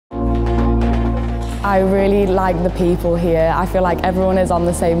I really like the people here. I feel like everyone is on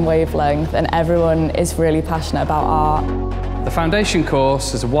the same wavelength and everyone is really passionate about art. The foundation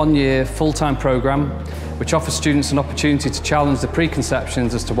course is a one-year full-time programme which offers students an opportunity to challenge the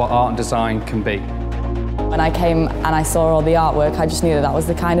preconceptions as to what art and design can be. When I came and I saw all the artwork, I just knew that that was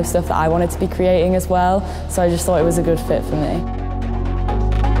the kind of stuff that I wanted to be creating as well, so I just thought it was a good fit for me.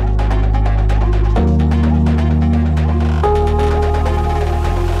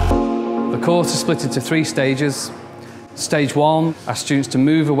 The course is split into 3 stages. Stage 1 asks students to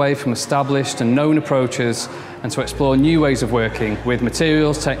move away from established and known approaches and to explore new ways of working with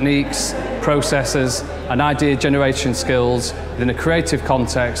materials, techniques, processes and idea generation skills within a creative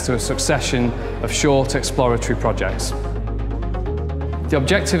context through a succession of short exploratory projects. The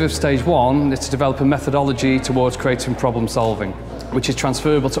objective of Stage 1 is to develop a methodology towards creative problem solving, which is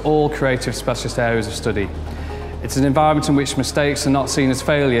transferable to all creative specialist areas of study. It's an environment in which mistakes are not seen as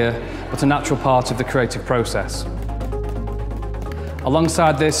failure, but a natural part of the creative process.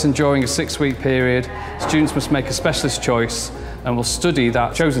 Alongside this, and during a 6-week period, students must make a specialist choice and will study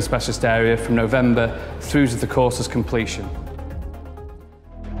that chosen specialist area from November through to the course's completion.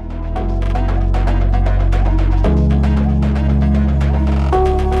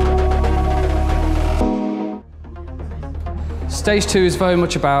 Stage 2 is very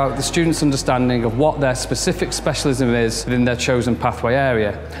much about the students' understanding of what their specific specialism is within their chosen pathway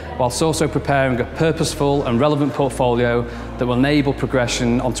area, whilst also preparing a purposeful and relevant portfolio that will enable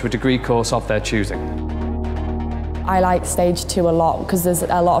progression onto a degree course of their choosing. I like Stage 2 a lot because there's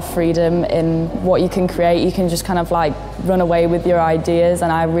a lot of freedom in what you can create. You can just kind of like run away with your ideas,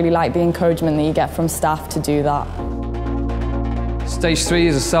 and I really like the encouragement that you get from staff to do that. Stage 3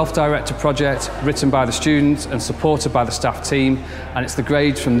 is a self-directed project written by the students and supported by the staff team, and it's the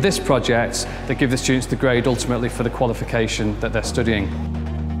grades from this project that give the students the grade ultimately for the qualification that they're studying.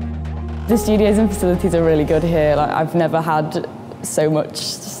 The studios and facilities are really good here. Like, I've never had so much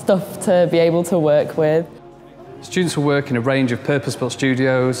stuff to be able to work with. Students will work in a range of purpose-built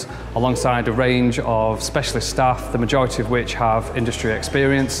studios alongside a range of specialist staff, the majority of which have industry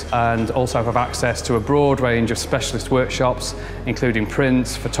experience and also have access to a broad range of specialist workshops, including print,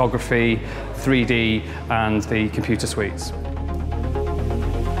 photography, 3D and the computer suites.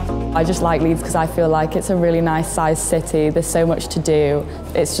 I just like Leeds because I feel like it's a really nice sized city. There's so much to do.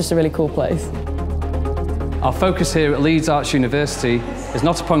 It's just a really cool place. Our focus here at Leeds Arts University is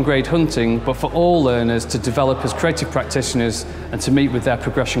not upon grade hunting, but for all learners to develop as creative practitioners and to meet with their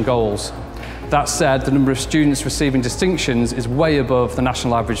progression goals. That said, the number of students receiving distinctions is way above the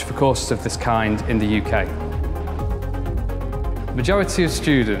national average for courses of this kind in the UK. The majority of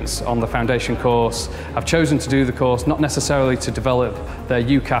students on the foundation course have chosen to do the course not necessarily to develop their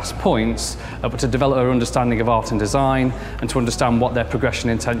UCAS points, but to develop their understanding of art and design and to understand what their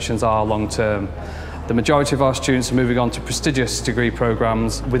progression intentions are long term. The majority of our students are moving on to prestigious degree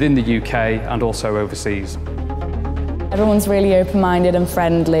programmes within the UK and also overseas. Everyone's really open-minded and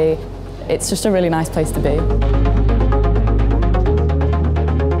friendly. It's just a really nice place to be.